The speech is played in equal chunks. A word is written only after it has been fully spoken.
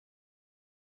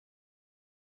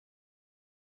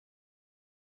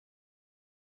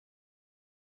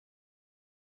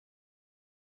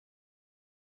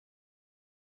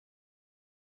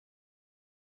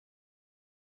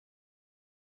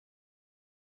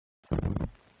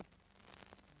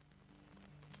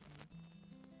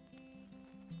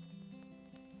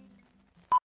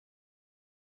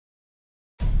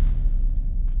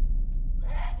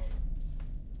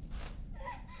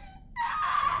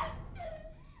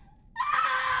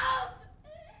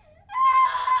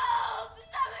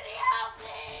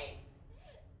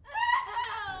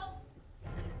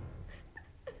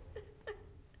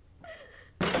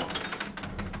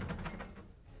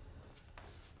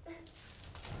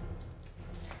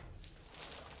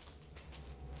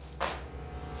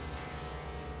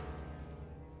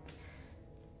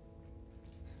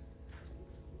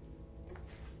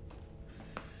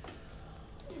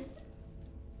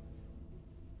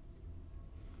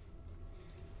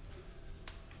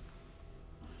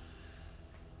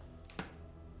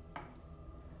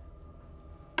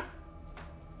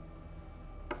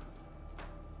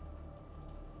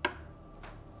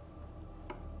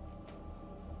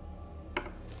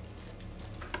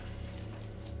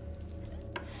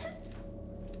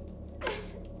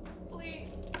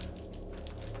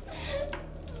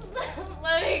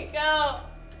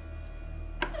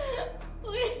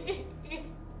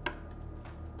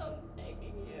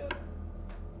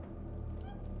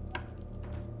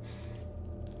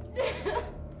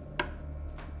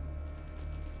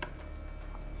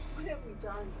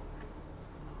Shawn.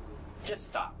 Just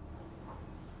stop.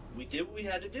 We did what we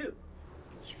had to do.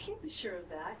 You can't be sure of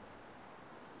that.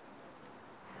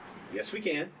 Yes, we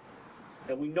can.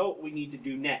 And we know what we need to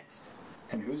do next.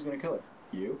 And who's gonna kill her?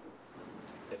 You?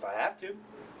 If I have to.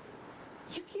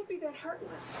 You can't be that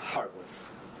heartless. Heartless.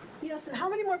 Yes, and how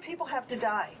many more people have to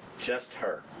die? Just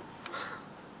her.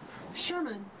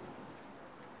 Sherman.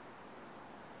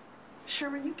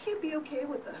 Sherman, you can't be okay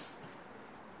with this.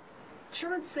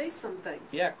 Sherman, say something.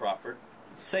 Yeah, Crawford.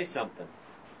 Say something.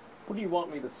 What do you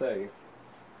want me to say?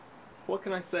 What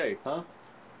can I say, huh?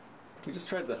 We just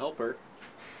tried to help her.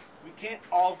 We can't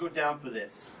all go down for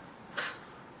this.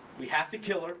 We have to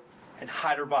kill her and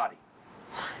hide her body.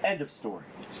 End of story.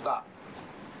 Stop.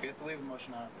 You have to leave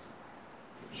emotion out of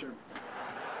this. Sure.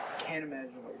 I can't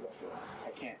imagine what you're going through.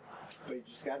 I can't. But you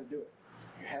just got to do it.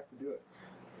 You have to do it.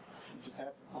 You just have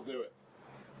to. I'll do it.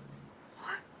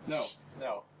 What?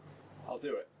 No. I'll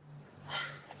do it.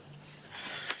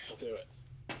 I'll do it.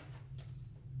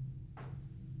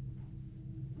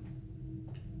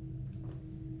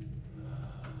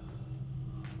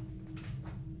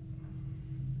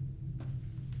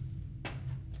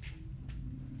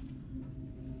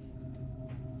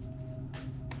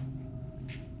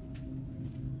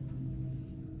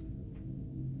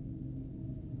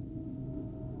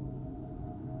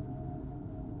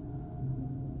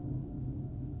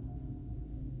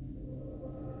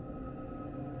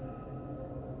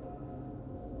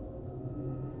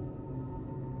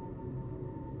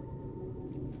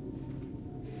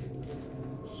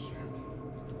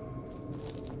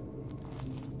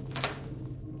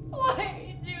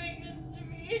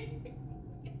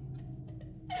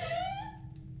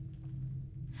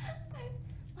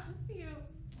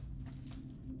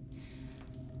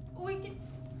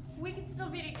 We can still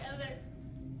be together.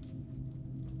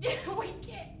 We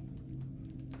can't.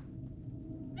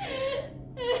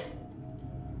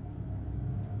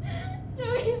 Do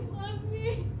you love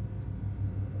me?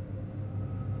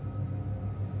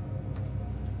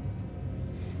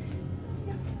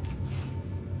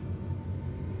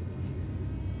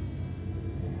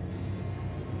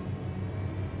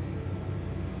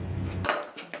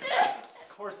 Of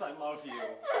course I love you.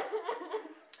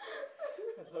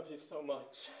 I love you so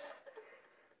much.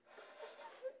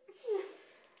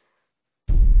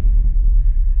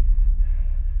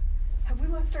 Have we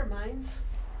lost our minds?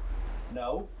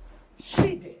 No.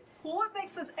 She did. Well, what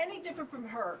makes this any different from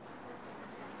her?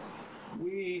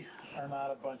 We are not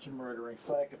a bunch of murdering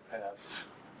psychopaths.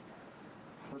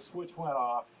 Her switch went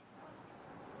off.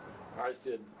 Ours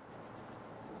didn't.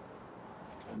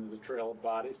 And there's a trail of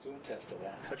bodies to attest to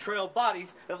that. A trail of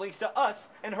bodies that links to us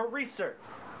and her research.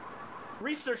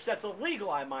 Research that's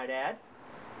illegal, I might add.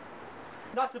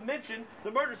 Not to mention,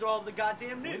 the murders are all in the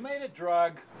goddamn news. We made a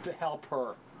drug to help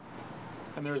her.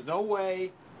 And there's no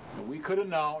way that we could have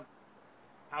known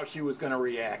how she was going to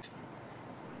react.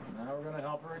 Now we're going to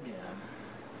help her again.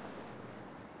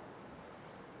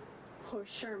 Poor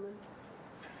Sherman.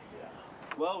 Yeah.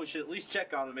 Well, we should at least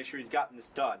check on him and make sure he's gotten this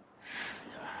done.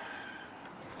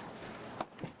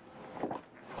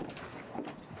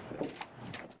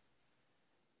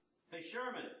 Hey,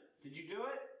 Sherman, did you do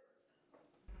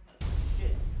it?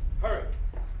 Shit. Hurry.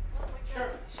 Oh my God.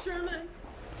 Sherman. Sherman.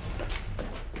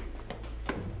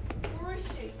 Where is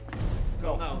she?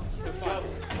 Go. No. Let's go.